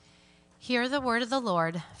Hear the word of the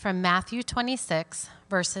Lord from Matthew 26,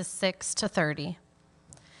 verses 6 to 30.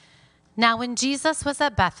 Now when Jesus was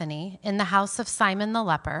at Bethany in the house of Simon the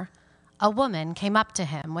leper, a woman came up to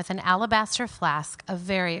him with an alabaster flask of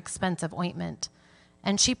very expensive ointment,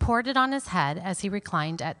 and she poured it on his head as he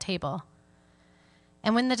reclined at table.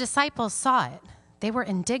 And when the disciples saw it, they were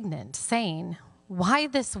indignant, saying, "Why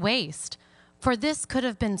this waste? For this could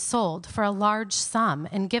have been sold for a large sum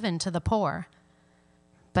and given to the poor."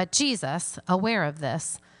 But Jesus, aware of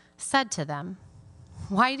this, said to them,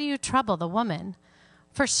 "Why do you trouble the woman?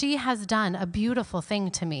 For she has done a beautiful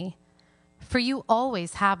thing to me. For you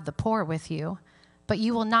always have the poor with you, but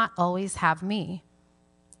you will not always have me.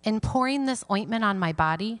 In pouring this ointment on my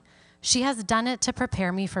body, she has done it to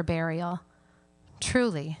prepare me for burial.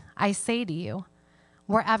 Truly, I say to you,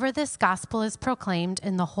 wherever this gospel is proclaimed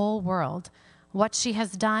in the whole world, what she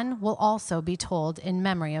has done will also be told in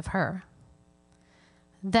memory of her."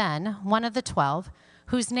 Then one of the 12,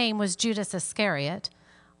 whose name was Judas Iscariot,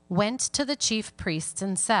 went to the chief priests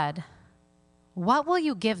and said, "What will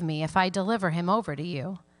you give me if I deliver him over to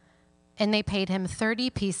you?" And they paid him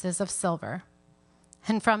 30 pieces of silver.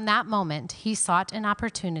 And from that moment he sought an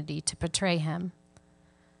opportunity to betray him.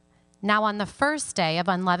 Now on the first day of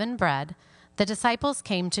unleavened bread, the disciples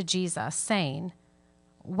came to Jesus, saying,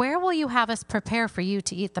 "Where will you have us prepare for you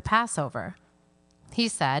to eat the Passover?" He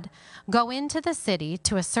said, "Go into the city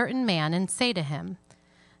to a certain man and say to him,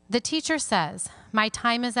 'The teacher says, my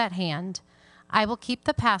time is at hand. I will keep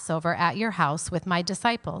the Passover at your house with my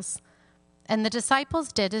disciples.'" And the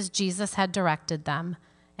disciples did as Jesus had directed them,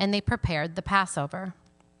 and they prepared the Passover.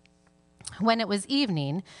 When it was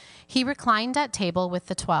evening, he reclined at table with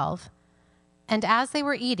the 12. And as they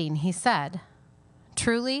were eating, he said,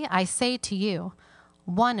 "Truly, I say to you,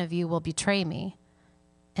 one of you will betray me."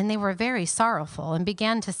 And they were very sorrowful and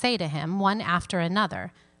began to say to him, one after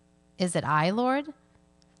another, "Is it I, Lord?"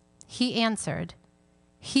 He answered,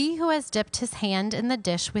 "He who has dipped his hand in the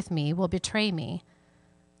dish with me will betray me.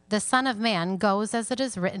 The Son of Man goes as it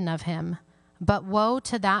is written of him, but woe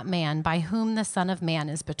to that man by whom the Son of Man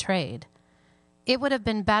is betrayed. It would have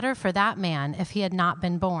been better for that man if he had not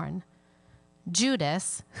been born."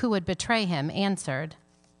 Judas, who would betray him, answered,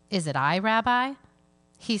 "Is it I, Rabbi?"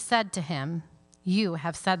 He said to him, "You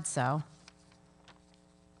have said so."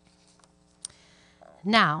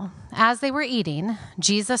 Now, as they were eating,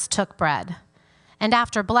 Jesus took bread, and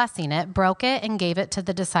after blessing it, broke it and gave it to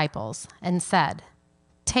the disciples, and said,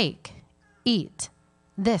 "Take, eat,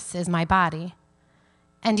 this is my body."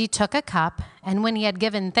 And he took a cup, and when he had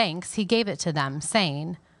given thanks, he gave it to them,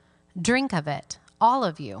 saying, "Drink of it, all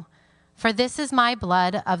of you, for this is my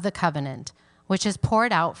blood of the covenant, which is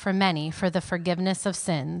poured out for many for the forgiveness of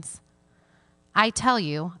sins. I tell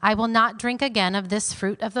you, I will not drink again of this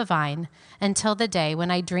fruit of the vine until the day when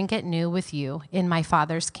I drink it new with you in my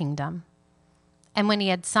Father's kingdom." And when they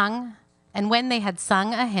had sung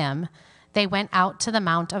a hymn, they went out to the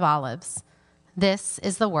Mount of Olives. This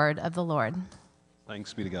is the word of the Lord.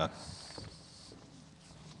 Thanks be to God.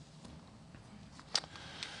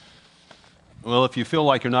 Well, if you feel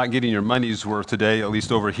like you're not getting your money's worth today, at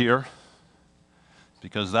least over here,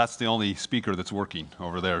 because that's the only speaker that's working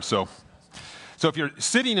over there. So if you're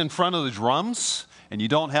sitting in front of the drums and you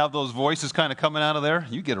don't have those voices kind of coming out of there,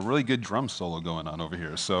 you get a really good drum solo going on over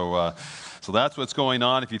here. So that's what's going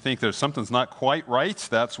on. If you think there's something's not quite right,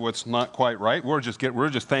 that's what's not quite right. We're just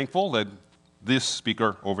thankful that this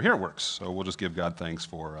speaker over here works. So we'll just give God thanks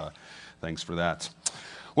for that.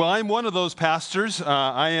 Well, I'm one of those pastors.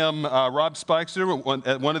 I am Rob Spikester,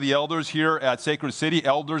 one of the elders here at Sacred City.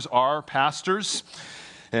 Elders are pastors.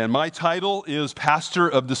 And my title is Pastor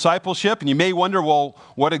of Discipleship. And you may wonder, well,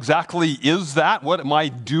 what exactly is that? What am I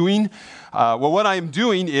doing? Well, what I'm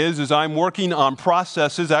doing is I'm working on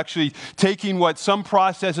processes, actually taking what some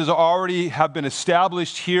processes already have been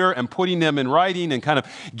established here and putting them in writing and kind of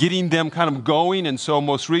getting them kind of going. And so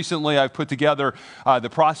most recently, I've put together the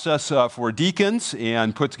process for deacons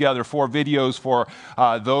and put together 4 videos for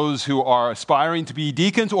those who are aspiring to be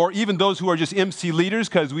deacons or even those who are just MC leaders,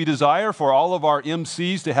 because we desire for all of our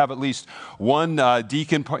MCs to have at least one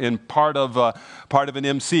deacon in part of an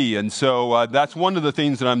MC. And so that's one of the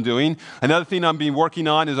things that I'm doing. Another thing I'm being working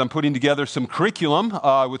on is I'm putting together some curriculum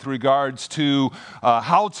with regards to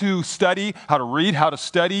how to study, how to read, how to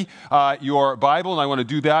study your Bible. And I want to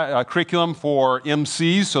do that curriculum for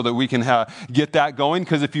MCs so that we can get that going.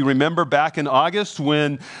 Because if you remember back in August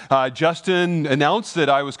when Justin announced that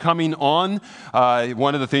I was coming on,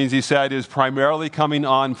 one of the things he said is primarily coming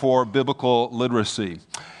on for biblical literacy.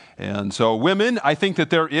 And so women, I think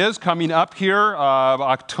that there is coming up here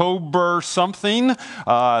October something,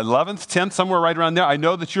 11th, 10th, somewhere right around there. I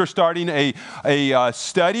know that you're starting a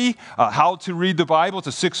study, how to read the Bible. It's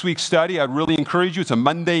a 6-week study. I'd really encourage you. It's a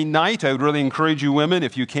Monday night. I would really encourage you women,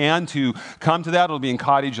 if you can, to come to that. It'll be in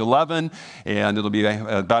Cottage 11, and it'll be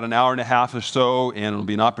about an hour and a half or so, and it'll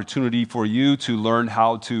be an opportunity for you to learn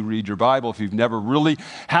how to read your Bible if you've never really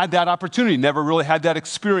had that opportunity, never really had that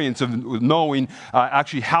experience of knowing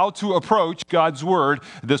actually how to approach God's Word.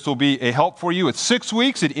 This will be a help for you. It's 6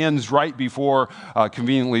 weeks. It ends right before,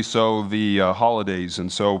 conveniently so, the holidays.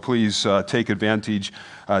 And so please take advantage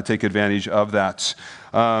of that.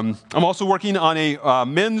 I'm also working on a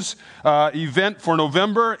men's event for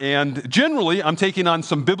November, and generally I'm taking on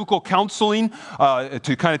some biblical counseling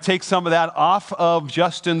to kind of take some of that off of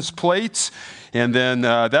Justin's plate. And then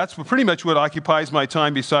that's pretty much what occupies my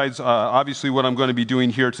time, besides obviously what I'm going to be doing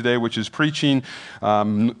here today, which is preaching.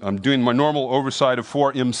 I'm doing my normal oversight of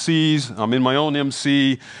 4 MCs. I'm in my own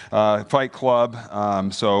MC Fight Club.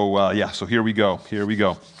 So here we go.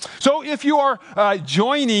 So if you are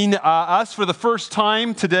joining us for the first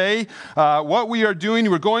time today, what we are doing,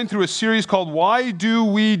 we're going through a series called Why Do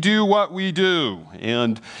We Do What We Do?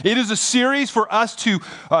 And it is a series for us to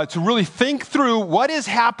really think through what is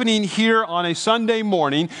happening here on a Sunday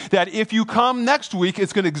morning, that if you come next week,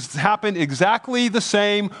 it's going to happen exactly the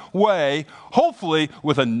same way, hopefully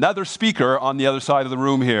with another speaker on the other side of the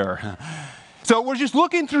room here. So we're just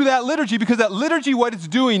looking through that liturgy, because that liturgy, what it's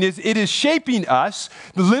doing is it is shaping us.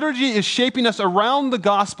 The liturgy is shaping us around the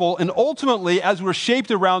gospel, and ultimately, as we're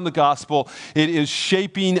shaped around the gospel, it is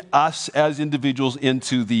shaping us as individuals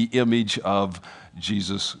into the image of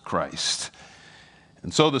Jesus Christ.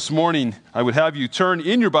 And so this morning, I would have you turn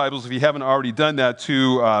in your Bibles, if you haven't already done that,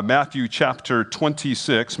 to Matthew chapter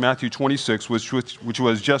 26, which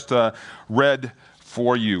was just read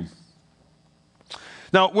for you.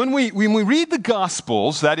 Now, when we read the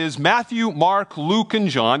Gospels, that is Matthew, Mark, Luke, and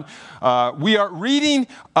John, we are reading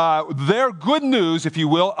their good news, if you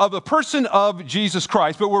will, of the person of Jesus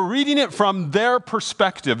Christ, but we're reading it from their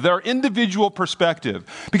perspective, their individual perspective.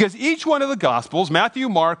 Because each one of the Gospels, Matthew,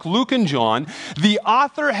 Mark, Luke, and John, the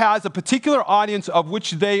author has a particular audience of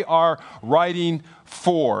which they are writing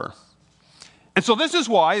for. And so this is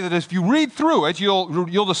why that if you read through it,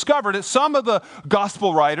 you'll discover that some of the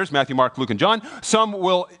gospel writers, Matthew, Mark, Luke, and John, some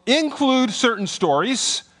will include certain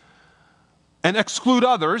stories and exclude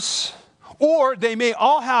others, or they may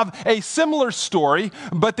all have a similar story,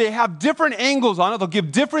 but they have different angles on it. They'll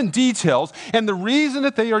give different details. And the reason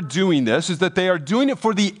that they are doing this is that they are doing it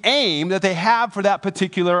for the aim that they have for that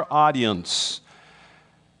particular audience.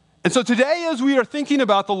 And so today, as we are thinking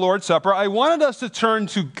about the Lord's Supper, I wanted us to turn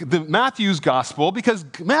to Matthew's gospel, because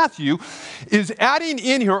Matthew is adding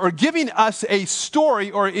in here, or giving us a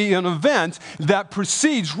story or an event that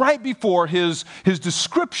precedes right before his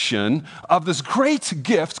description of this great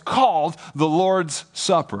gift called the Lord's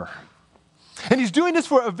Supper. And he's doing this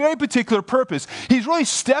for a very particular purpose. He's really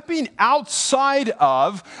stepping outside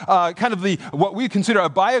of kind of what we consider a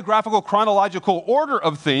biographical, chronological order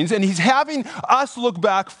of things, and he's having us look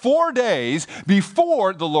back 4 days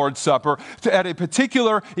before the Lord's Supper at a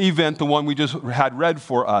particular event, the one we just had read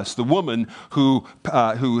for us, the woman who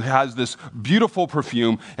has this beautiful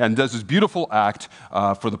perfume and does this beautiful act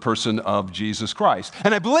for the person of Jesus Christ.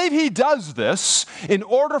 And I believe he does this in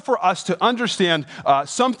order for us to understand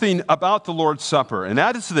something about the Lord's Supper, and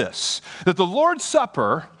that is this, that the Lord's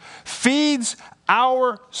Supper feeds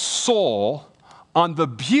our soul on the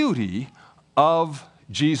beauty of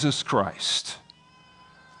Jesus Christ.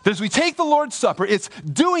 That as we take the Lord's Supper, it's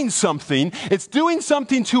doing something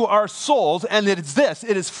to our souls, and it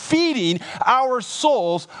is feeding our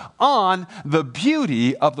souls on the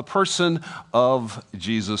beauty of the person of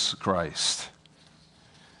Jesus Christ.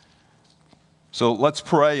 So let's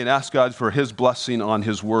pray and ask God for his blessing on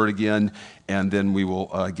his word again, and then we will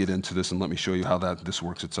get into this, and let me show you how this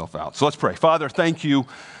works itself out. So let's pray. Father, thank you.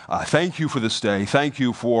 Thank you for this day. Thank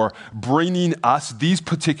you for bringing us, these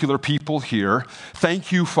particular people here.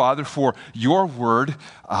 Thank you, Father, for your word.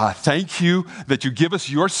 Thank you that you give us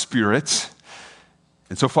your Spirit.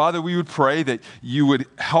 And so, Father, we would pray that you would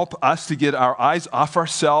help us to get our eyes off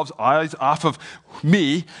ourselves, eyes off of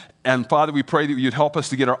me. And Father, we pray that you'd help us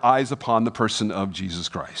to get our eyes upon the person of Jesus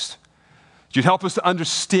Christ. You'd help us to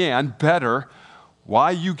understand better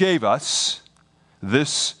why you gave us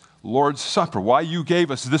this Lord's Supper, why you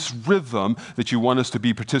gave us this rhythm that you want us to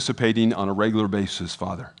be participating on a regular basis,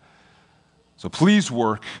 Father. So please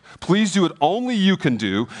work. Please do what only you can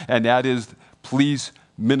do, and that is, please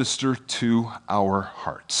minister to our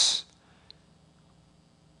hearts.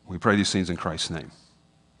 We pray these things in Christ's name.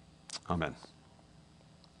 Amen.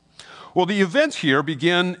 Well, the event here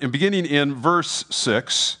beginning in verse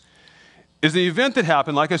 6 is the event that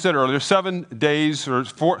happened, like I said earlier, 4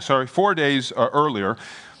 days earlier,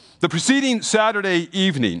 the preceding Saturday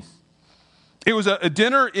evening. It was a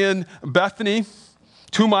dinner in Bethany,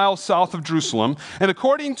 2 miles south of Jerusalem. And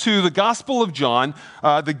according to the Gospel of John,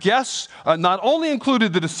 the guests not only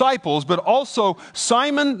included the disciples, but also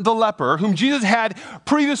Simon the leper, whom Jesus had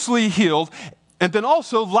previously healed, and then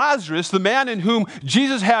also Lazarus, the man in whom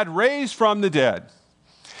Jesus had raised from the dead.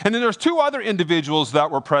 And then there's 2 other individuals that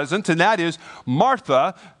were present, and that is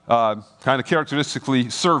Martha, kind of characteristically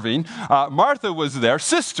serving. Martha was there.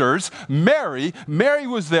 Sisters, Mary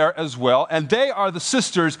was there as well, and they are the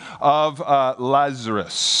sisters of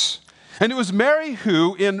Lazarus. And it was Mary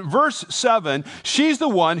who, in verse 7, she's the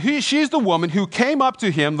woman who came up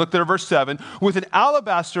to him, look there, verse 7, with an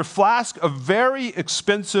alabaster flask of very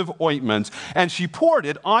expensive ointment, and she poured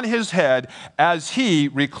it on his head as he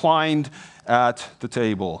reclined at the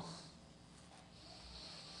table.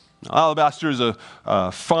 Alabaster is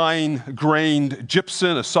a fine-grained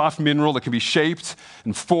gypsum, a soft mineral that can be shaped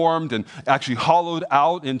and formed and actually hollowed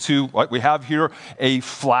out into what we have here, a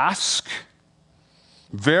flask.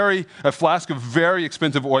 A flask of very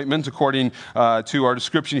expensive ointment, according to our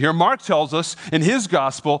description here. Mark tells us in his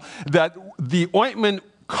gospel that the ointment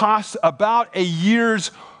cost about a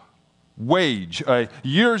year's wage, a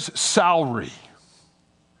year's salary.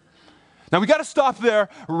 Now, we got to stop there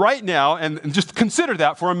right now and just consider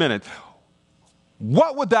that for a minute.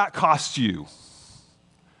 What would that cost you?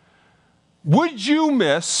 Would you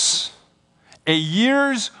miss a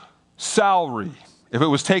year's salary if it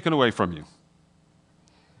was taken away from you?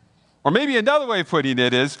 Or maybe another way of putting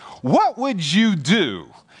it is, what would you do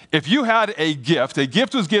if you had a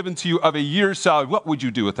gift was given to you of a year's salary? What would you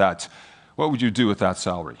do with that? What would you do with that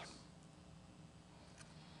salary?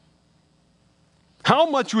 How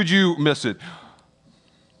much would you miss it?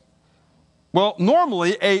 Well,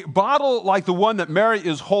 normally a bottle like the one that Mary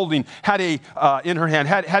is holding in her hand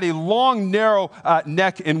had a long, narrow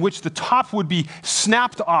neck in which the top would be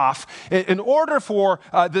snapped off. In order for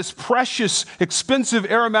this precious, expensive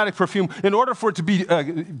aromatic perfume, in order for it to be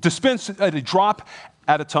dispensed at a drop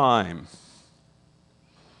at a time.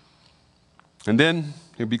 And then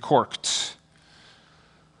it would be corked.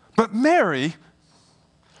 But Mary,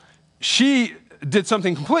 she did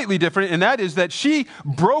something completely different, and that is that she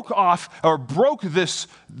broke this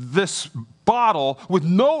bottle with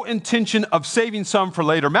no intention of saving some for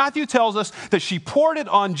later. Matthew tells us that she poured it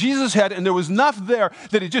on Jesus' head, and there was enough there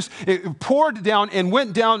that it poured down and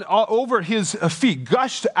went down over his feet,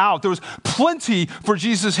 gushed out. There was plenty for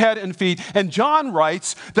Jesus' head and feet. And John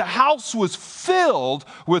writes, the house was filled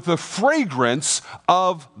with the fragrance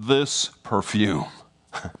of this perfume.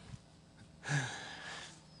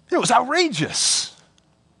 It was outrageous.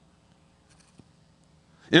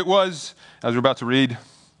 It was, as we're about to read,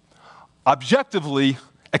 objectively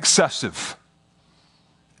excessive.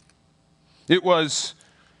 It was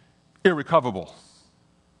irrecoverable.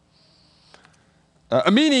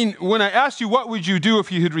 Meaning, when I asked you what would you do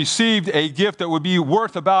if you had received a gift that would be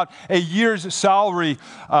worth about a year's salary,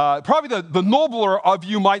 probably the nobler of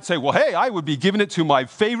you might say, well, hey, I would be giving it to my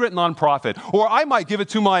favorite nonprofit, or I might give it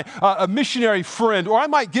to my a missionary friend, or I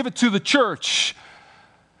might give it to the church.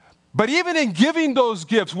 But even in giving those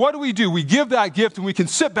gifts, what do? We give that gift and we can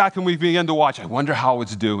sit back and we begin to watch. I wonder how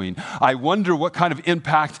it's doing. I wonder what kind of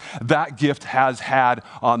impact that gift has had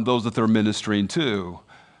on those that they're ministering to.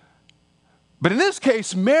 But in this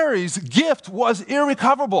case, Mary's gift was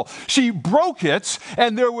irrecoverable. She broke it,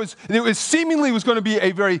 and it was seemingly going to be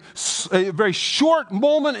a very short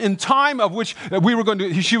moment in time of which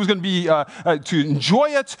she was going to be to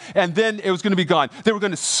enjoy it, and then it was going to be gone. They were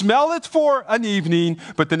going to smell it for an evening,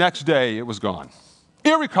 but the next day it was gone.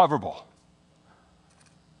 Irrecoverable.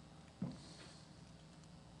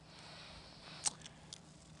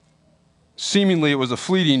 Seemingly, it was a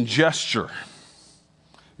fleeting gesture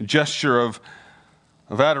of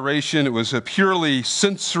adoration. It was a purely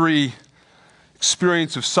sensory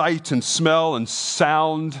experience of sight and smell and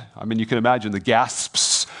sound. I mean, you can imagine the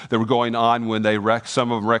gasps that were going on when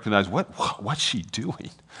some of them recognized, what's she doing?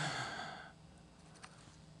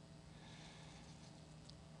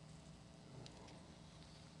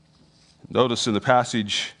 Notice in the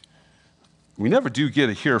passage, we never do get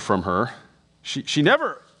to hear from her. She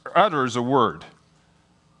never utters a word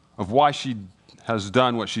of why she has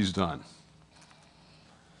done what she's done.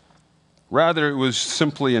 Rather, it was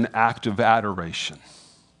simply an act of adoration,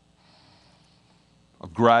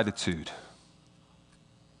 of gratitude,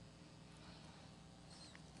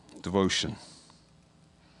 devotion.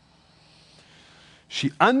 she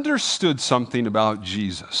understood something about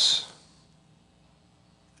Jesus.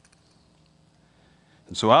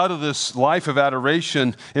 And so out of this life of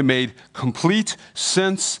adoration, it made complete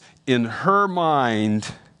sense in her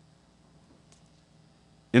mind,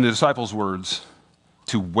 in the disciples' words,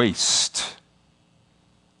 to waste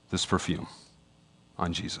this perfume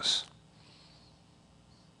on Jesus.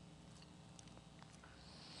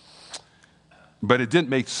 But it didn't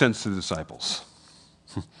make sense to the disciples.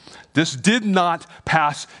 This did not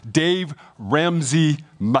pass Dave Ramsey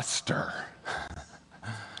muster.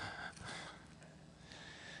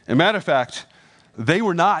 As a matter of fact, they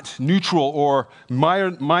were not neutral or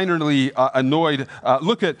minorly annoyed.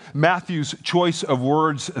 Look at Matthew's choice of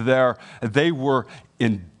words there. They were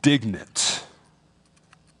indignant.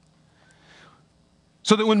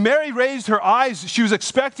 So that when Mary raised her eyes, she was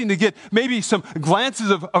expecting to get maybe some glances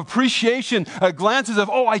of appreciation, glances of,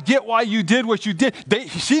 oh, I get why you did what you did.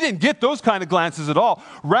 She didn't get those kind of glances at all.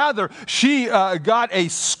 Rather, she got a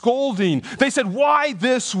scolding. They said, why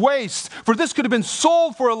this waste? For this could have been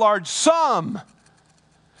sold for a large sum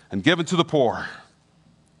and given to the poor.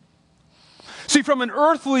 See, from an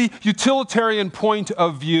earthly utilitarian point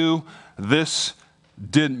of view, this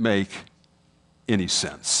didn't make any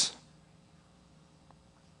sense.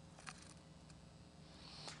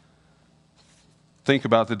 Think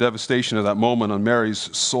about the devastation of that moment on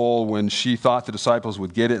Mary's soul when she thought the disciples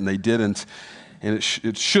would get it and they didn't. And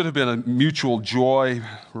it should have been a mutual joy.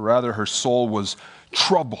 Rather, her soul was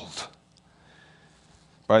troubled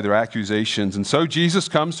by their accusations. And so Jesus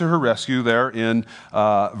comes to her rescue there in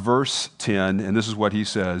verse 10, and this is what he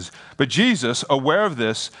says. But Jesus, aware of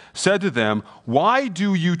this, said to them, why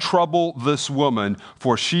do you trouble this woman?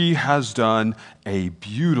 For she has done a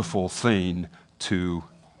beautiful thing to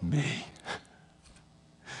me.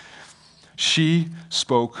 She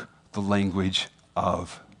spoke the language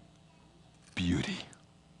of beauty.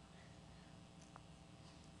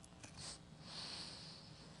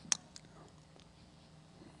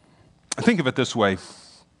 Think of it this way.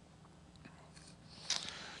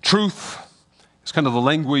 Truth is kind of the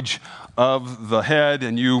language of the head,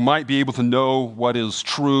 and you might be able to know what is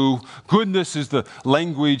true. Goodness is the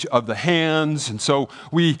language of the hands, and so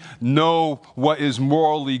we know what is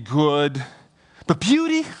morally good. But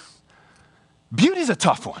beauty is a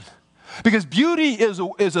tough one, because beauty is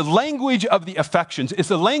a language of the affections.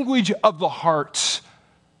 It's a language of the heart.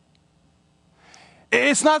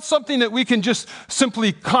 It's not something that we can just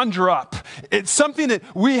simply conjure up. It's something that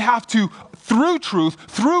we have to, through truth,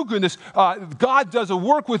 through goodness, God does a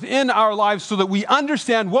work within our lives so that we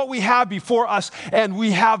understand what we have before us and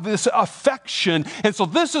we have this affection. And so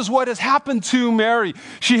this is what has happened to Mary.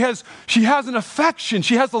 She has an affection.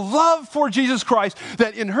 She has the love for Jesus Christ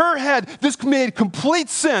that in her head, this made complete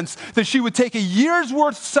sense that she would take a year's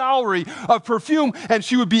worth salary of perfume and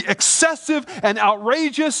she would be excessive and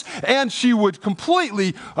outrageous and she would completely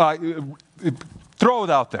throw it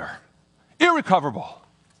out there. Irrecoverable.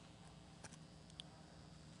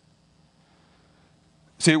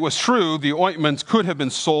 See, it was true, the ointment could have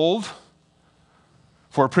been sold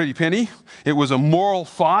for a pretty penny. It was a moral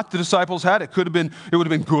thought the disciples had. It would have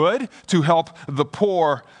been good to help the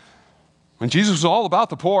poor. And Jesus was all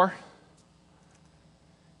about the poor.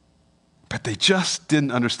 But they just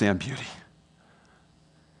didn't understand beauty.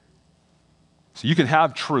 So you can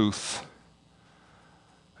have truth,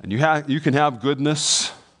 and you can have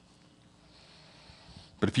goodness,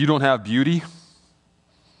 but if you don't have beauty,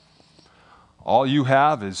 all you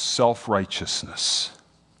have is self-righteousness.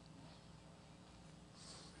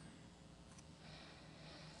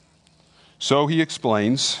 So he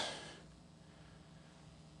explains,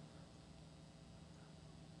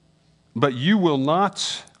 but you will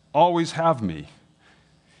not always have me.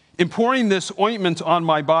 In pouring this ointment on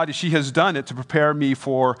my body, she has done it to prepare me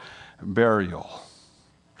for burial.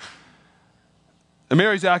 And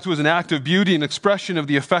Mary's act was an act of beauty, an expression of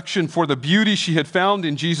the affection for the beauty she had found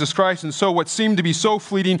in Jesus Christ. And so what seemed to be so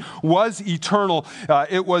fleeting was eternal.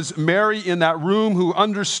 It was Mary in that room who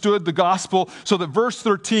understood the gospel. So that verse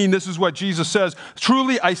 13, this is what Jesus says,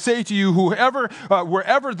 truly I say to you,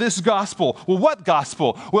 wherever this gospel, well, what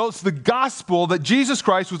gospel? Well, it's the gospel that Jesus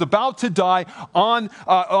Christ was about to die on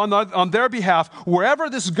their behalf. Wherever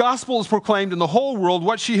this gospel is proclaimed in the whole world,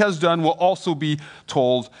 what she has done will also be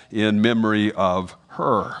told in memory of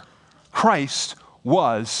her. Christ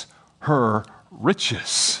was her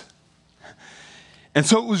riches. And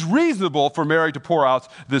so it was reasonable for Mary to pour out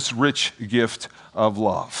this rich gift of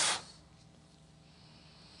love.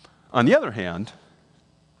 On the other hand,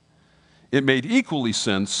 it made equally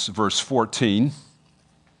sense, verse 14,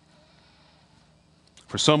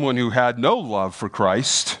 for someone who had no love for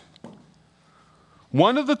Christ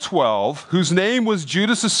one of the 12, whose name was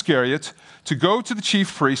Judas Iscariot, to go to the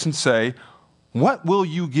chief priests and say, "What will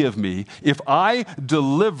you give me if I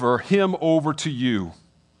deliver him over to you?"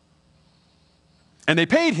 And they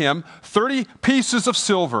paid him 30 pieces of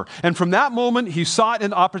silver. And from that moment, he sought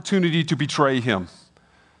an opportunity to betray him.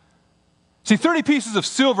 See, 30 pieces of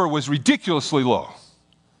silver was ridiculously low.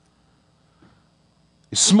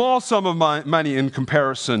 A small sum of money in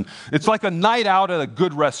comparison. It's like a night out at a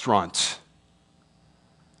good restaurant.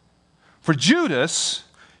 For Judas,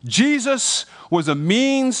 Jesus was a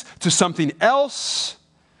means to something else,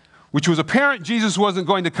 which was apparent Jesus wasn't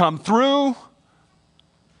going to come through,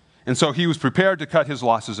 and so he was prepared to cut his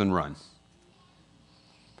losses and run.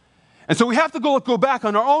 And so we have to go back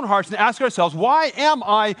on our own hearts and ask ourselves, why am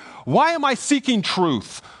I seeking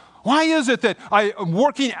truth? Why is it that I am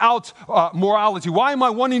working out morality? Why am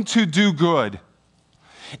I wanting to do good?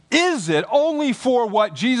 Is it only for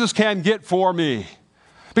what Jesus can get for me?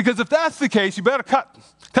 Because if that's the case, you better cut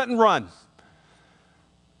and run.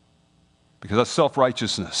 Because that's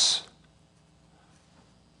self-righteousness.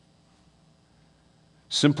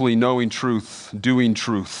 Simply knowing truth, doing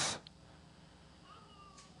truth.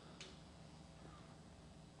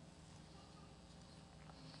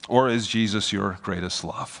 Or is Jesus your greatest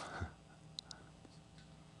love?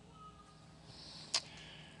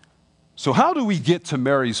 So how do we get to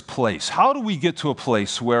Mary's place? How do we get to a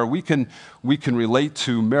place where we can relate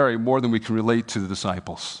to Mary more than we can relate to the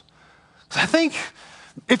disciples? I think,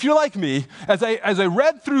 if you're like me, as I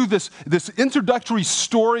read through this introductory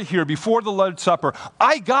story here before the Lord's Supper,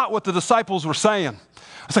 I got what the disciples were saying.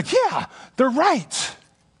 I was like, yeah, they're right.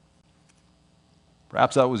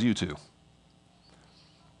 Perhaps that was you too.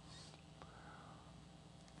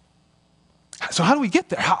 So how do we get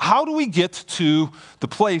there? How do we get to the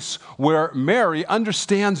place where Mary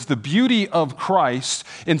understands the beauty of Christ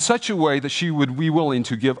in such a way that she would be willing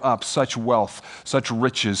to give up such wealth, such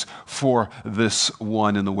riches for this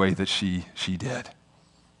one in the way that she did?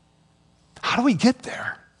 How do we get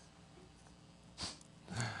there?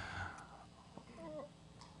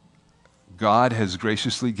 God has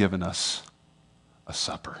graciously given us a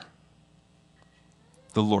supper,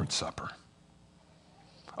 the Lord's Supper.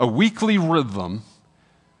 A weekly rhythm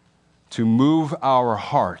to move our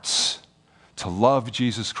hearts to love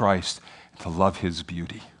Jesus Christ and to love his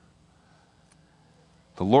beauty.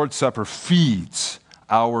 The Lord's Supper feeds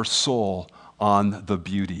our soul on the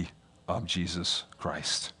beauty of Jesus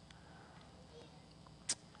Christ.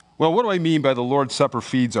 Well, what do I mean by the Lord's Supper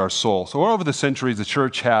feeds our soul? So over the centuries, the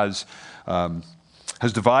church has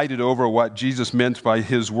divided over what Jesus meant by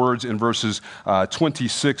his words in verses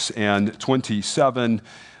 26 and 27,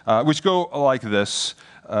 which go like this.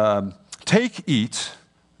 Take, eat,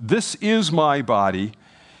 this is my body.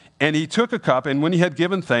 And he took a cup, and when he had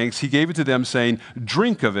given thanks, he gave it to them, saying,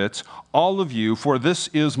 drink of it, all of you, for this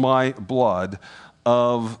is my blood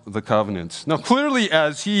of the covenant. Now, clearly,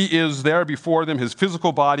 as he is there before them, his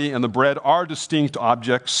physical body and the bread are distinct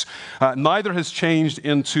objects. Neither has changed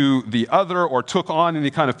into the other or took on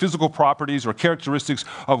any kind of physical properties or characteristics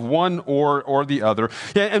of one or the other.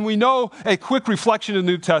 And we know a quick reflection in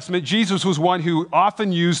the New Testament. Jesus was one who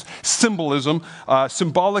often used symbolism,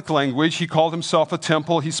 symbolic language. He called himself a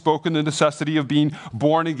temple. He spoke of the necessity of being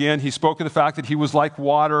born again. He spoke of the fact that he was like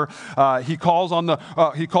water. He calls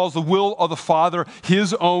the will of the Father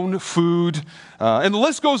his own food. And the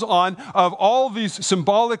list goes on of all these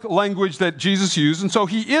symbolic language that Jesus used. And so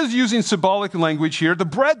he is using symbolic language here. The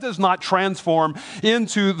bread does not transform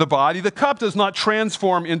into the body. The cup does not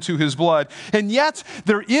transform into his blood. And yet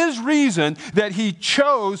there is reason that he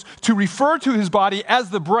chose to refer to his body as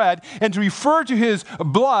the bread and to refer to his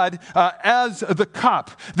blood as the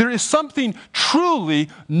cup. There is something truly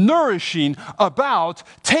nourishing about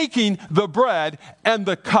taking the bread and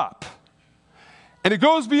the cup. And it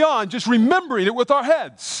goes beyond just remembering it with our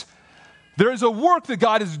heads. There is a work that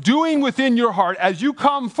God is doing within your heart as you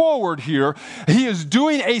come forward here. He is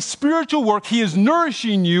doing a spiritual work. He is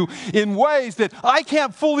nourishing you in ways that I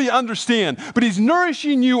can't fully understand, but he's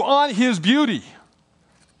nourishing you on his beauty.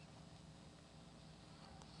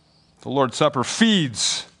 The Lord's Supper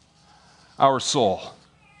feeds our soul.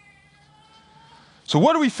 So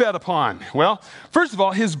what are we fed upon? Well, first of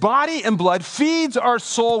all, his body and blood feeds our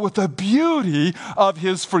soul with the beauty of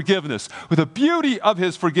his forgiveness. With the beauty of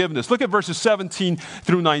his forgiveness. Look at verses 17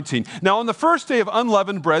 through 19. Now, on the first day of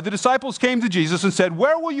unleavened bread, the disciples came to Jesus and said,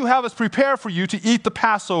 where will you have us prepare for you to eat the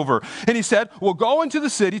Passover? And he said, well, go into the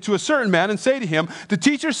city to a certain man and say to him, the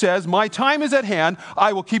teacher says, my time is at hand.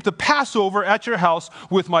 I will keep the Passover at your house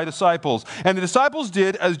with my disciples. And the disciples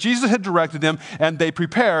did as Jesus had directed them, and they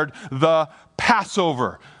prepared the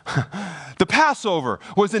Passover. The Passover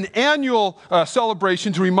was an annual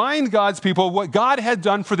celebration to remind God's people what God had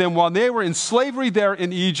done for them while they were in slavery there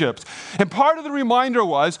in Egypt. And part of the reminder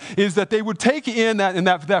is that they would take in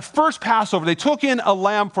that first Passover, they took in a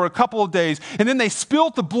lamb for a couple of days, and then they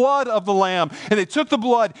spilt the blood of the lamb, and they took the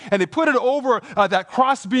blood and they put it over that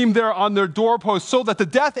crossbeam there on their doorpost so that the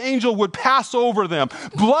death angel would pass over them.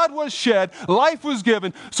 Blood was shed, life was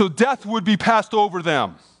given, so death would be passed over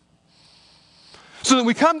them. So that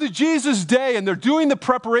we come to Jesus' day and they're doing the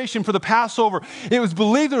preparation for the Passover. It was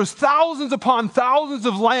believed there was thousands upon thousands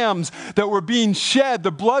of lambs that were being shed.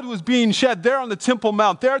 The blood was being shed there on the Temple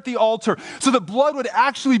Mount, there at the altar. So the blood would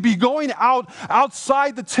actually be going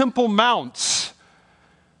outside the Temple Mount.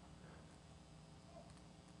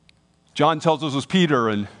 John tells us it was Peter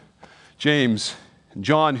and James and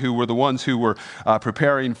John who were the ones who were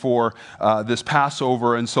preparing for this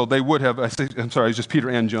Passover. And so they would have, it was just Peter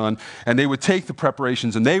and John, and they would take the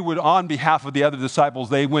preparations and they would, on behalf of the other disciples,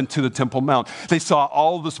 they went to the Temple Mount. They saw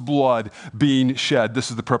all this blood being shed. This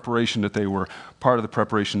is the preparation that they were, part of the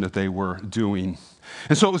preparation that they were doing.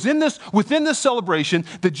 And so it was within this celebration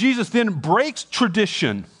that Jesus then breaks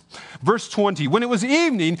tradition. Verse 20, when it was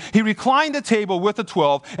evening, he reclined at table with the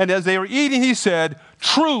 12, and as they were eating, he said,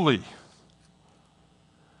 truly.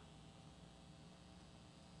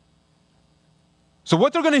 So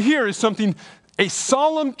what they're going to hear is a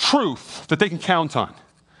solemn truth that they can count on.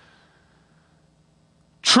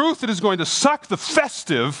 Truth that is going to suck the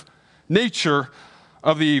festive nature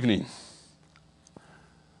of the evening.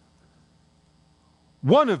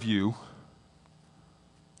 One of you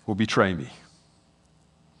will betray me.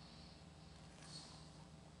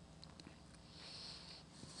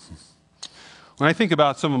 When I think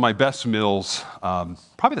about some of my best meals,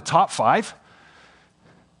 probably the top 5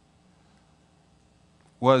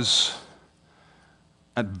 was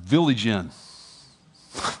at Village Inn.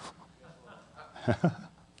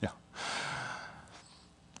 Yeah.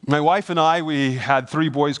 My wife and I, we had 3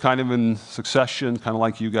 boys kind of in succession, kind of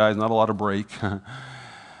like you guys, not a lot of break.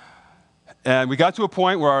 And we got to a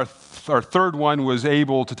point where our third one was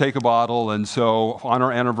able to take a bottle, and so on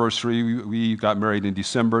our anniversary, we got married in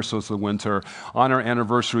December, so it's the winter. On our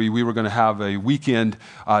anniversary, we were going to have a weekend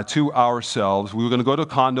to ourselves. We were going to go to a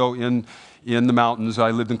condo in the mountains. I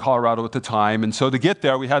lived in Colorado at the time, and so to get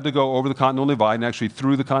there, we had to go over the Continental Divide and actually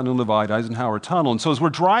through the Continental Divide, Eisenhower Tunnel. And so as we're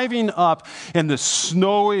driving up in the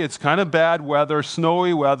snowy, it's kind of bad weather,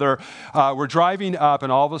 snowy weather, we're driving up,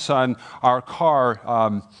 and all of a sudden, our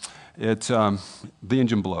car, the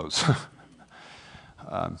engine blows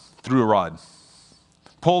through a rod.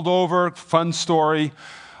 Pulled over, fun story.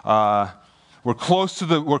 We're close to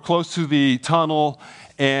the tunnel,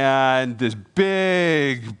 and this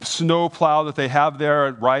big snow plow that they have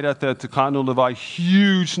there right at the Continental Divide,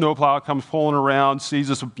 huge snow plow comes pulling around,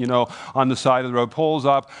 sees us, on the side of the road, pulls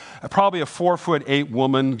up. Probably a 4'8"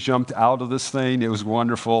 woman jumped out of this thing. It was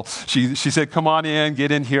wonderful. She said, "Come on in,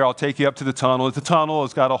 get in here. I'll take you up to the tunnel." The tunnel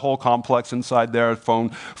has got a whole complex inside there.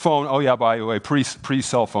 Phone. Oh yeah, by the way,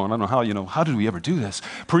 pre-cell phone. I don't know how did we ever do this?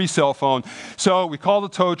 Pre-cell phone. So we called the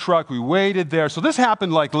tow truck. We waited there. So this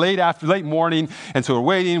happened like late morning, and so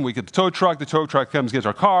we're waiting. We get the tow truck comes, gets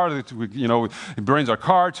our car, it brings our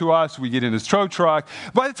car to us, we get in his tow truck.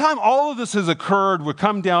 By the time all of this has occurred, we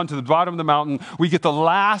come down to the bottom of the mountain, we get the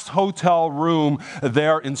last hotel room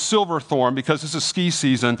there in Silverthorne, because this is ski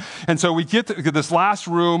season, and so we get this last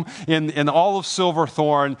room in all of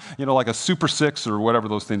Silverthorne, like a Super 6 or whatever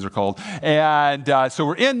those things are called, and so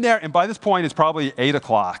we're in there, and by this point it's probably 8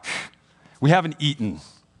 o'clock. We haven't eaten.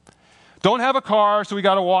 Don't have a car, so we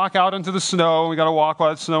got to walk out into the snow. We got to walk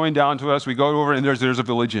while it's snowing down to us. We go over, and there's a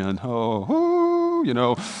Village Inn.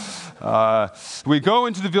 We go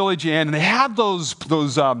into the Village Inn, and they have those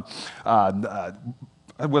the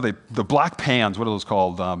black pans. What are those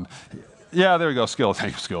called? Yeah, there we go. Skillet.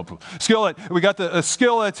 Thank you, skillet. We got the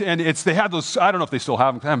skillet, and they had those. I don't know if they still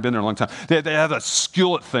have them. I haven't been there in a long time. They have a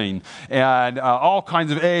skillet thing, and all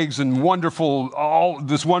kinds of eggs and all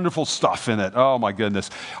this wonderful stuff in it. Oh my goodness!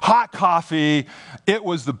 Hot coffee. It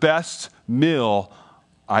was the best meal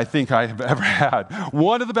I think I have ever had.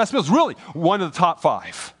 One of the best meals. Really, one of the top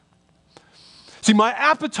 5. See, my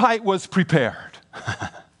appetite was prepared.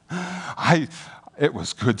 It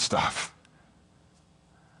was good stuff.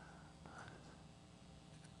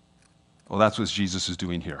 Well, that's what Jesus is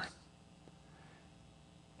doing here.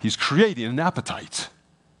 He's creating an appetite.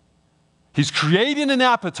 He's creating an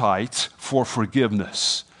appetite for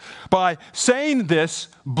forgiveness. By saying this,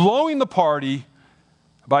 blowing the party,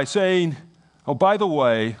 by saying, "Oh, by the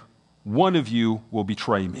way, one of you will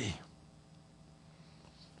betray me."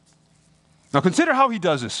 Now consider how he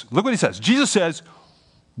does this. Look what he says. Jesus says,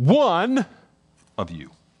 one of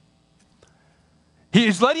you. He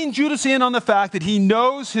is letting Judas in on the fact that he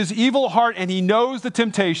knows his evil heart and he knows the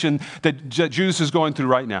temptation that Judas is going through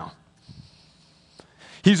right now.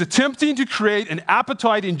 He's attempting to create an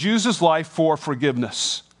appetite in Judas' life for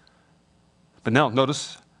forgiveness. But now,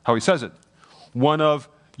 notice how he says it. One of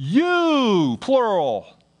you,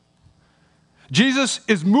 plural. Jesus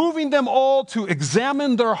is moving them all to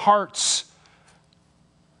examine their hearts,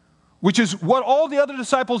 which is what all the other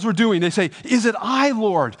disciples were doing. They say, is it I,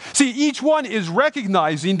 Lord? See, each one is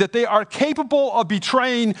recognizing that they are capable of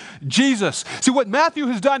betraying Jesus. See, what Matthew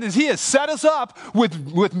has done is he has set us up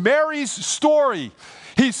with Mary's story.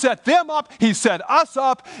 He set them up, he set us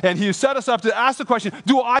up, and he set us up to ask the question,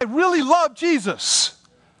 do I really love Jesus?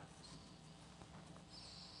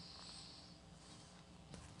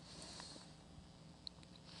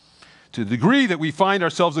 To the degree that we find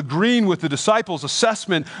ourselves agreeing with the disciples'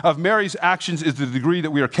 assessment of Mary's actions is the degree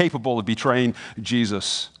that we are capable of betraying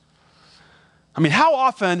Jesus. I mean, how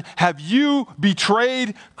often have you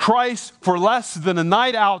betrayed Christ for less than a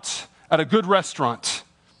night out at a good restaurant?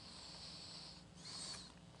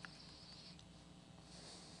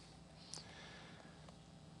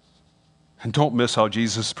 And don't miss how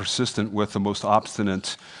Jesus is persistent with the most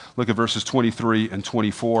obstinate. Look at verses 23 and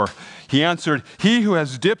 24. He answered, he who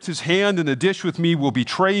has dipped his hand in the dish with me will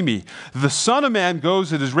betray me. The Son of Man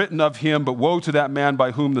goes, it is written of him, but woe to that man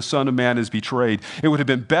by whom the Son of Man is betrayed. It would have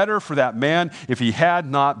been better for that man if he had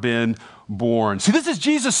not been born. See, this is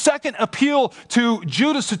Jesus' second appeal to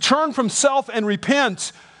Judas to turn from self and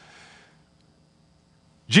repent.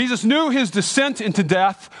 Jesus knew his descent into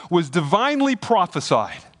death was divinely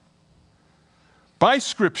prophesied by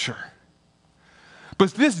Scripture.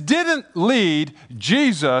 But this didn't lead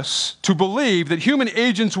Jesus to believe that human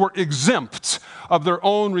agents were exempt of their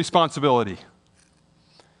own responsibility.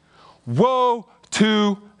 Woe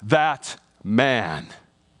to that man.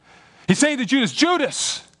 He's saying to Judas,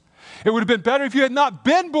 Judas, it would have been better if you had not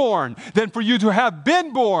been born than for you to have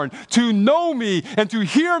been born, to know me and to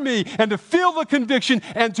hear me and to feel the conviction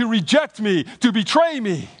and to reject me, to betray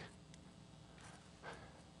me.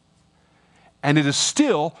 And it is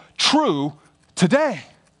still true today.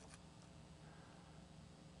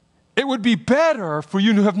 It would be better for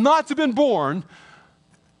you to have not been born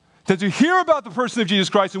than to hear about the person of Jesus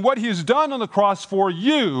Christ and what he has done on the cross for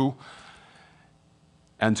you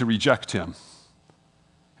and to reject him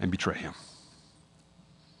and betray him.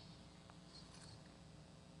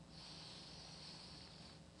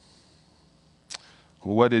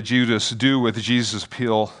 Well, what did Judas do with Jesus'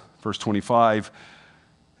 appeal? Verse 25.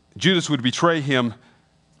 Judas would betray him,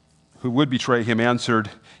 who would betray him, answered,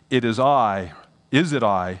 it is I,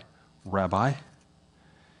 Rabbi?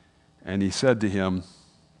 And he said to him,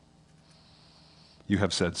 you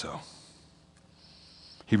have said so.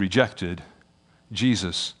 He rejected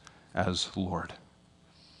Jesus as Lord.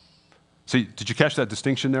 See, did you catch that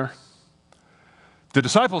distinction there? The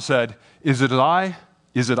disciple said, is it I,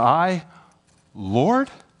 Lord?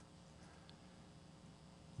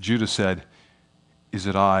 Judas said, is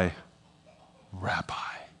it I, Rabbi?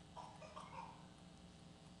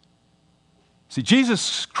 See,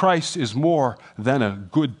 Jesus Christ is more than a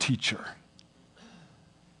good teacher.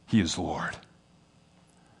 He is Lord.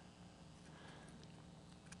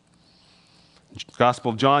 The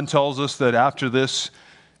Gospel of John tells us that after this,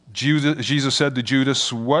 Jesus said to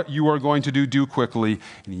Judas, what you are going to do, do quickly.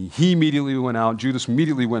 And he immediately went out. Judas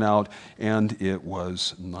immediately went out, and it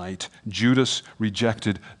was night. Judas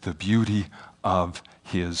rejected the beauty of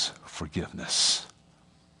his forgiveness.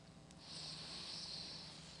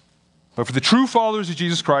 But for the true followers of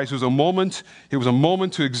Jesus Christ, it was a moment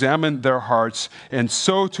to examine their hearts. And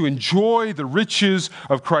so to enjoy the riches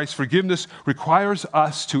of Christ's forgiveness requires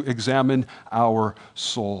us to examine our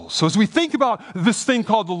souls. So as we think about this thing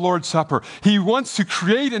called the Lord's Supper, he wants to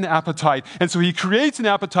create an appetite. And so he creates an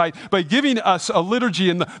appetite by giving us a liturgy.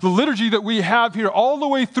 And the liturgy that we have here all the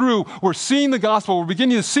way through, we're seeing the gospel. We're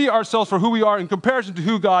beginning to see ourselves for who we are in comparison to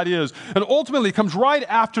who God is. And ultimately, it comes right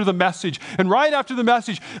after the message. And right after the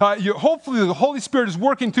message, hopefully the Holy Spirit is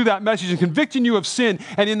working through that message and convicting you of sin.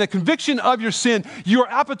 And in the conviction of your sin, your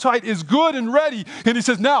appetite is good and ready. And he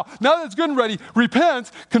says, now that it's good and ready, repent,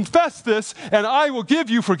 confess this, and I will give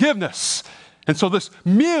you forgiveness. And so this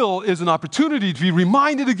meal is an opportunity to be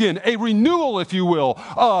reminded again, a renewal, if you will,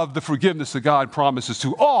 of the forgiveness that God promises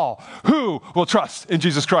to all who will trust in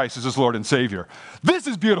Jesus Christ as his Lord and Savior. This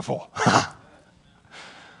is beautiful.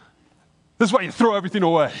 This is why you throw everything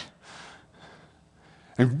away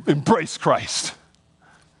and embrace Christ.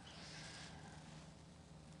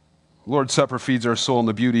 Lord's Supper feeds our soul in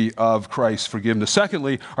the beauty of Christ's forgiveness.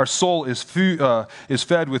 Secondly, our soul is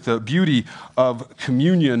fed with the beauty of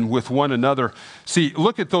communion with one another. See,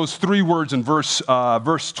 look at those three words in verse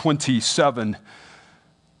 27.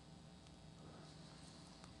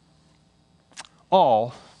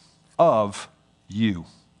 All of you.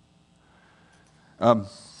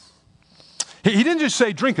 He didn't just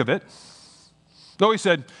say drink of it. No, he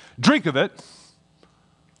said drink of it,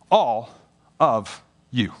 all of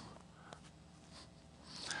you.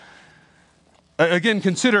 Again,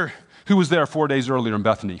 consider who was there 4 days earlier in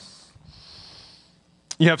Bethany.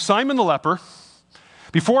 You have Simon the leper.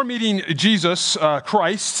 Before meeting Jesus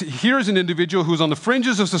Christ, here's an individual who's on the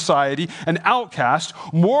fringes of society, an outcast.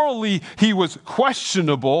 Morally, he was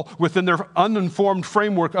questionable within their uninformed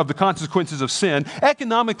framework of the consequences of sin.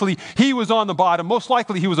 Economically, he was on the bottom. Most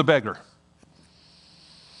likely, he was a beggar.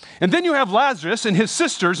 And then you have Lazarus and his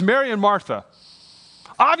sisters, Mary and Martha,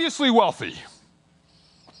 obviously wealthy.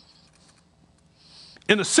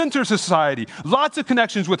 In the center of society, lots of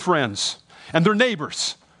connections with friends and their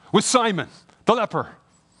neighbors, with Simon, the leper.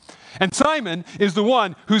 And Simon is the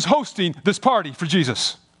one who's hosting this party for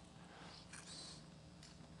Jesus.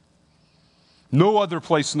 No other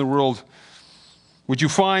place in the world would you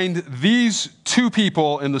find these two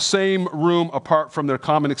people in the same room apart from their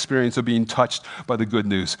common experience of being touched by the good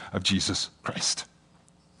news of Jesus Christ.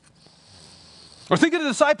 Or think of the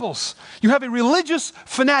disciples. You have a religious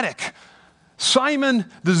fanatic, Simon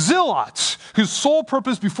the Zealot, whose sole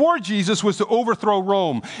purpose before Jesus was to overthrow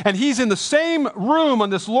Rome. And he's in the same room on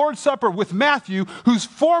this Lord's Supper with Matthew, whose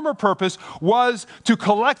former purpose was to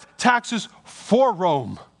collect taxes for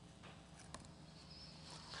Rome.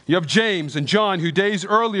 You have James and John, who days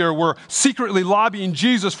earlier were secretly lobbying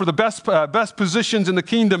Jesus for the best positions in the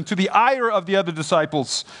kingdom, to the ire of the other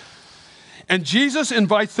disciples. And Jesus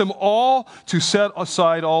invites them all to set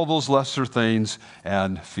aside all those lesser things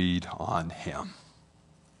and feed on him.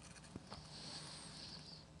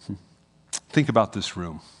 Think about this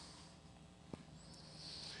room.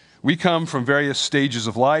 We come from various stages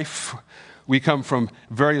of life. We come from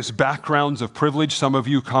various backgrounds of privilege. Some of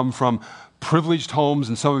you come from privileged homes,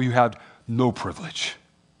 and some of you had no privilege.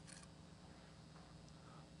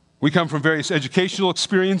 We come from various educational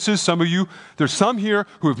experiences. Some of you, there's some here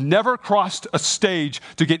who have never crossed a stage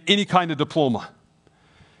to get any kind of diploma.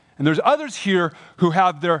 And there's others here who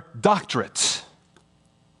have their doctorates.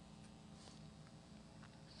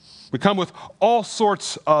 We come with all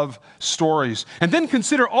sorts of stories. And then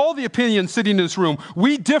consider all the opinions sitting in this room.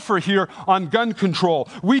 We differ here on gun control.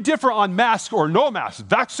 We differ on mask or no mask,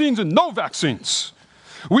 vaccines and no vaccines.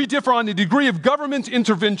 We differ on the degree of government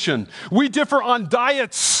intervention. We differ on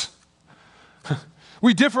diets.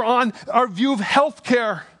 We differ on our view of health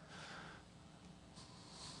care.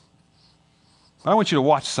 I want you to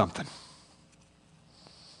watch something.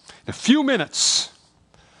 In a few minutes,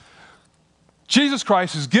 Jesus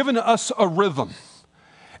Christ has given us a rhythm.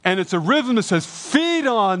 And it's a rhythm that says, feed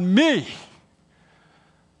on me.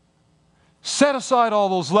 Set aside all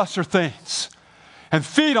those lesser things and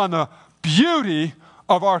feed on the beauty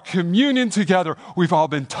of our communion together. We've all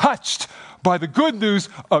been touched by the good news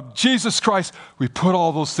of Jesus Christ. We put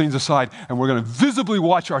all those things aside, and we're going to visibly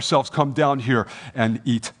watch ourselves come down here and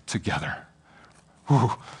eat together.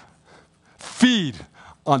 Ooh. Feed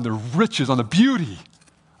on the riches, on the beauty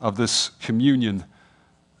of this communion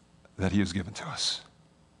that he has given to us.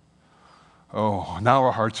 Oh, now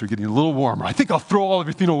our hearts are getting a little warmer. I think I'll throw all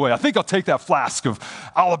everything away. I think I'll take that flask of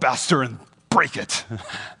alabaster and break it.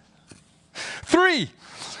 3,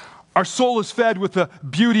 our soul is fed with the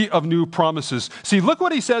beauty of new promises. See, look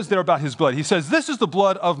what he says there about his blood. He says, this is the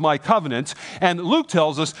blood of my covenant. And Luke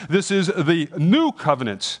tells us this is the new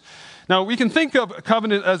covenant. Now, we can think of a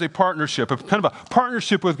covenant as a partnership, a kind of a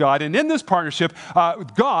partnership with God. And in this partnership,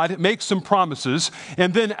 God makes some promises.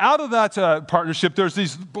 And then out of that partnership, there's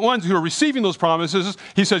these ones who are receiving those promises.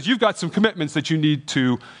 He says, you've got some commitments that you need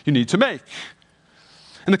to make.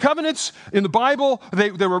 And the covenants in the Bible,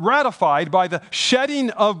 they were ratified by the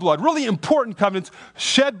shedding of blood. Really important covenants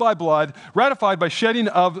shed by blood, ratified by shedding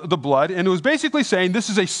of the blood. And it was basically saying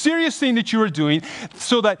this is a serious thing that you are doing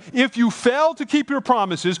so that if you fail to keep your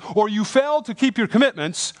promises or you fail to keep your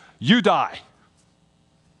commitments, you die.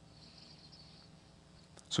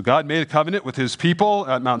 So God made a covenant with his people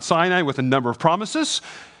at Mount Sinai with a number of promises.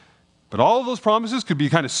 But all of those promises could be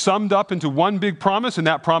kind of summed up into one big promise, and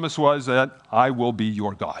that promise was that I will be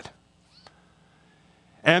your God.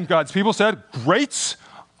 And God's people said, great,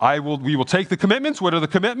 we will take the commitments. What are the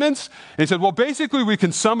commitments? And he said, well, basically we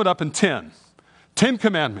can sum it up in 10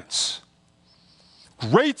 commandments.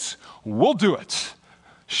 Great, we'll do it.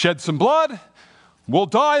 Shed some blood, We'll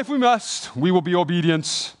die if we must. We will be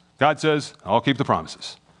obedient. God says, I'll keep the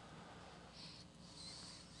promises.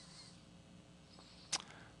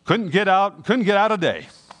 Couldn't get out a day.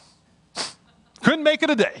 Couldn't make it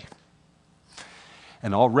a day.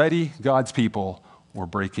 And already God's people were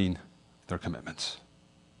breaking their commitments.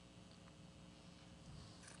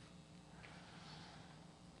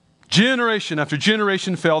 Generation after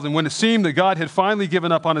generation failed, and when it seemed that God had finally given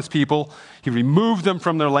up on his people, he removed them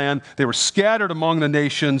from their land. They were scattered among the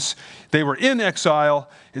nations. They were in exile.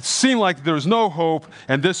 It seemed like there was no hope,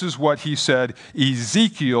 and this is what he said,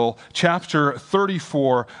 Ezekiel chapter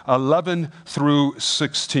 34, 11 through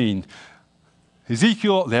 16.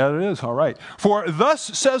 Ezekiel, there it is, all right. For thus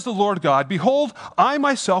says the Lord God, behold, I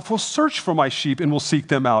myself will search for my sheep and will seek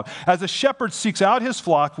them out. As a shepherd seeks out his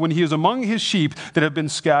flock when he is among his sheep that have been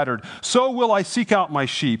scattered, so will I seek out my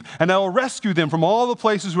sheep, and I will rescue them from all the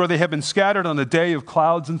places where they have been scattered on the day of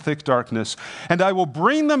clouds and thick darkness. And I will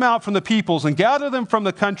bring them out from the peoples and gather them from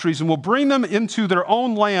the countries and will bring them into their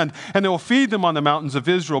own land, and they will feed them on the mountains of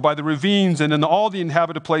Israel, by the ravines and in all the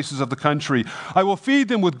inhabited places of the country. I will feed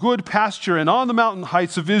them with good pasture, and on the mountain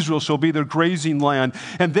heights of Israel shall be their grazing land.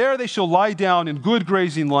 And there they shall lie down in good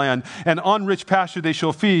grazing land, and on rich pasture they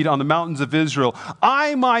shall feed on the mountains of Israel.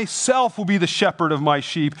 I myself will be the shepherd of my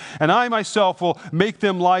sheep, and I myself will make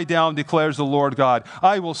them lie down, declares the Lord God.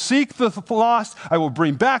 I will seek the lost, I will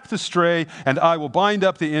bring back the stray, and I will bind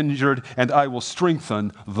up the injured, and I will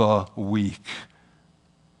strengthen the weak.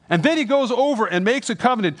 And then he goes over and makes a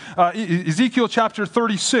covenant, Ezekiel chapter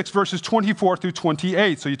 36, verses 24 through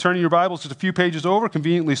 28. So you turn in your Bibles just a few pages over,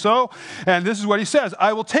 conveniently so. And this is what he says.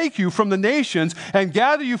 I will take you from the nations and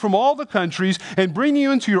gather you from all the countries and bring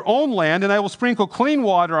you into your own land, and I will sprinkle clean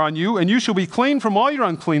water on you, and you shall be clean from all your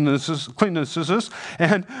uncleannesses,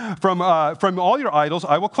 and from all your idols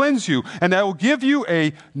I will cleanse you. And I will give you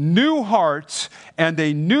a new heart, and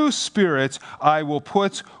a new spirit I will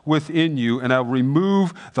put within you, and I will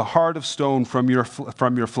remove the heart of stone from your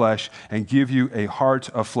flesh and give you a heart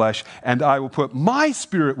of flesh. And I will put my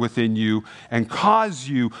spirit within you and cause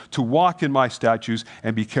you to walk in my statutes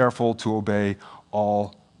and be careful to obey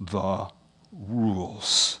all the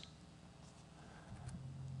rules.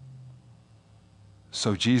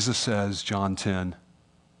 So Jesus says, John 10,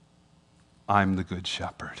 I'm the good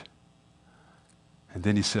shepherd. And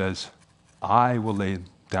then he says, I will lay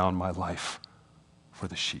down my life for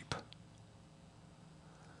the sheep.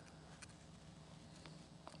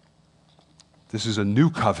 This is a new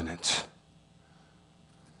covenant.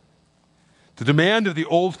 The demand of the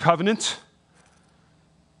old covenant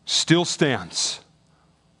still stands.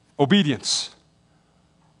 Obedience.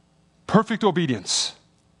 Perfect obedience.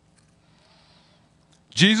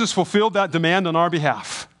 Jesus fulfilled that demand on our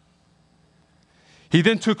behalf. He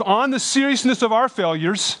then took on the seriousness of our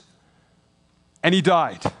failures, and he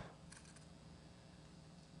died.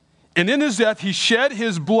 And in his death, he shed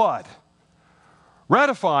his blood,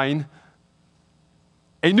 ratifying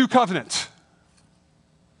a new covenant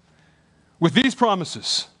with these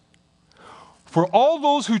promises. For all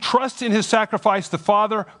those who trust in his sacrifice, the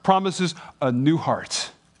Father promises a new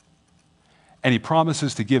heart. And he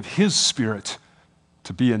promises to give his Spirit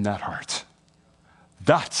to be in that heart.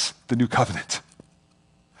 That's the new covenant.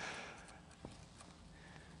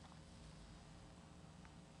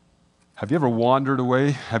 Have you ever wandered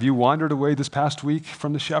away? Have you wandered away this past week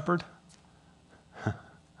from the shepherd?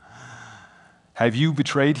 Have you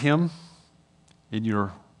betrayed him in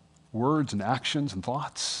your words and actions and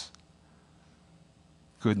thoughts?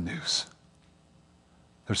 Good news.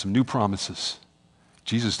 There's some new promises.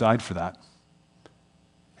 Jesus died for that.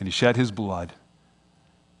 And he shed his blood.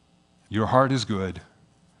 Your heart is good.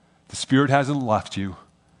 The Spirit hasn't left you.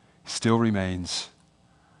 He still remains.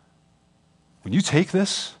 When you take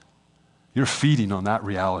this, you're feeding on that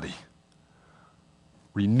reality.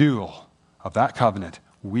 Renewal of that covenant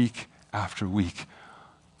week after week.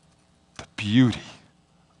 The beauty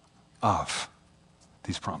of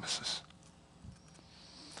these promises.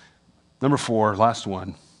 Number 4, last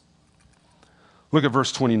one. Look at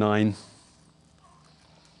verse 29.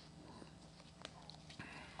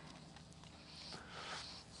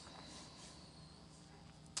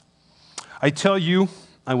 I tell you,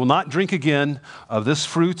 I will not drink again of this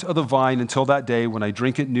fruit of the vine until that day when I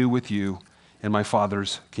drink it new with you in my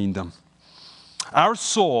Father's kingdom. Our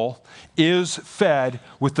soul is fed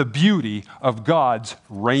with the beauty of God's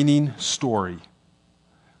reigning story.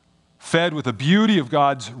 Fed with the beauty of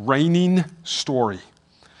God's reigning story.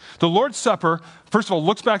 The Lord's Supper, first of all,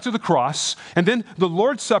 looks back to the cross, and then the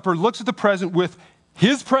Lord's Supper looks at the present with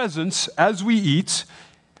his presence as we eat,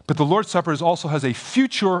 but the Lord's Supper also has a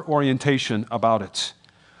future orientation about it.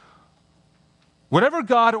 whatever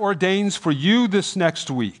God ordains for you this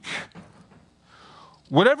next week,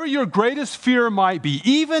 whatever your greatest fear might be,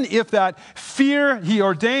 even if that fear he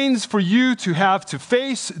ordains for you to have to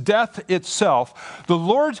face death itself, the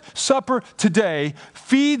Lord's Supper today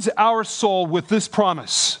feeds our soul with this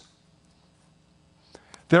promise.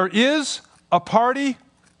 There is a party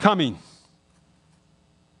coming.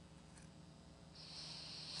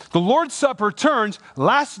 The Lord's Supper turns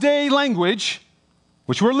last day language,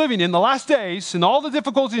 which we're living in the last days, and all the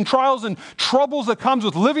difficulties and trials and troubles that comes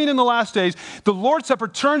with living in the last days, the Lord's Supper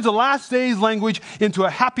turns the last days language into a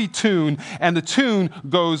happy tune, and the tune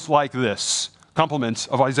goes like this. Compliments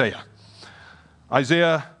of Isaiah.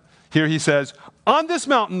 Isaiah, here he says, "On this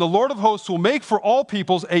mountain the Lord of hosts will make for all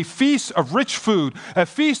peoples a feast of rich food, a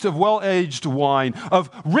feast of well-aged wine, of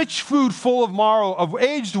rich food full of marrow, of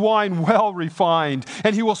aged wine well refined.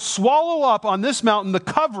 And he will swallow up on this mountain the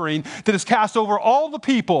covering that is cast over all the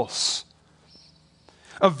peoples,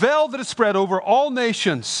 a veil that is spread over all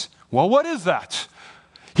nations." Well, what is that?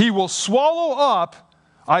 He will swallow up,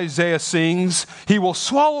 Isaiah sings, he will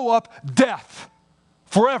swallow up death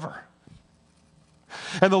forever.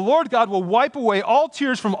 And the Lord God will wipe away all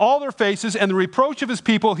tears from all their faces, and the reproach of his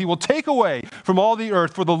people he will take away from all the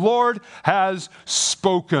earth, for the Lord has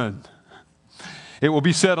spoken. It will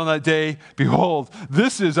be said on that day, "Behold,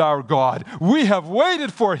 this is our God. We have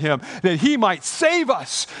waited for him, that he might save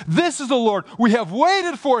us. This is the Lord. We have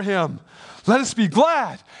waited for him. Let us be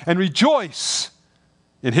glad and rejoice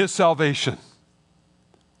in his salvation."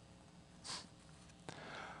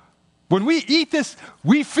 When we eat this,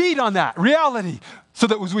 we feed on that reality. So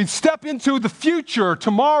that as we step into the future,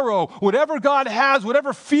 tomorrow, whatever God has,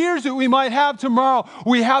 whatever fears that we might have tomorrow,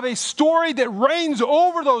 we have a story that reigns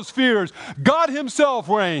over those fears. God himself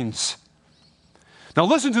reigns. Now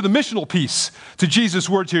listen to the missional piece to Jesus'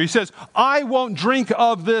 words here. He says, "I won't drink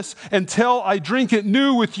of this until I drink it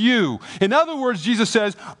new with you." In other words, Jesus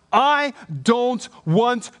says, I don't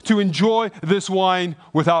want to enjoy this wine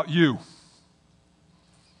without you.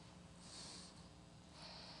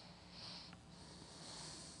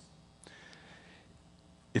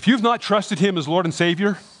 If you've not trusted him as Lord and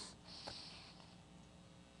Savior,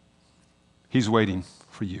 he's waiting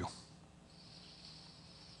for you.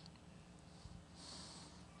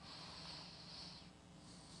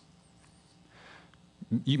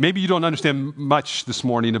 Maybe you don't understand much this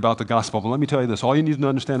morning about the gospel, but let me tell you this. All you need to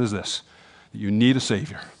understand is this, that you need a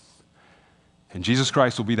Savior. And Jesus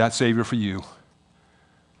Christ will be that Savior for you.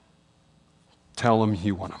 Tell him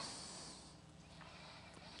you want him.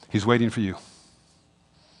 He's waiting for you.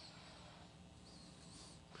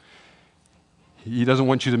 He doesn't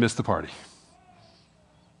want you to miss the party.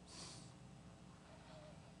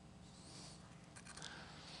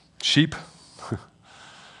 Sheep.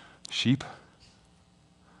 Sheep.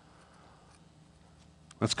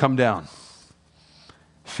 Let's come down.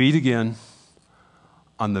 Feed again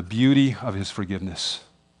on the beauty of his forgiveness.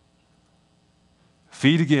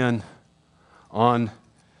 Feed again on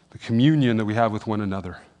the communion that we have with one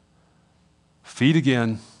another. Feed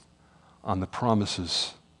again on the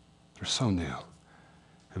promises. They're so new.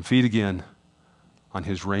 And feed again on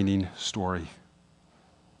his reigning story.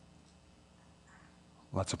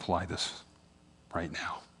 Let's apply this right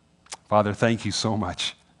now. Father, thank you so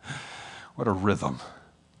much. What a rhythm.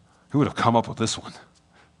 Who would have come up with this one?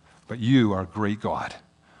 But you are a great God.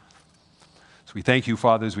 So we thank you,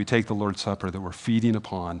 Father, as we take the Lord's Supper, that we're feeding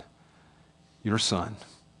upon your Son,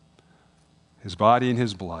 his body and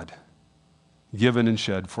his blood, given and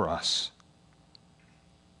shed for us,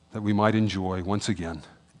 that we might enjoy once again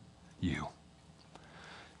you.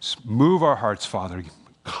 Move our hearts, Father.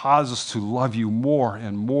 Cause us to love you more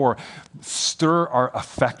and more. Stir our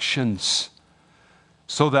affections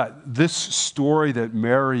so that this story that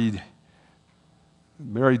Mary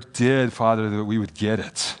did, Father, that we would get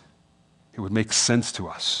it. It would make sense to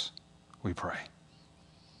us, we pray.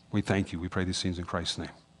 We thank you. We pray these things in Christ's name.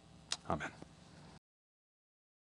 Amen.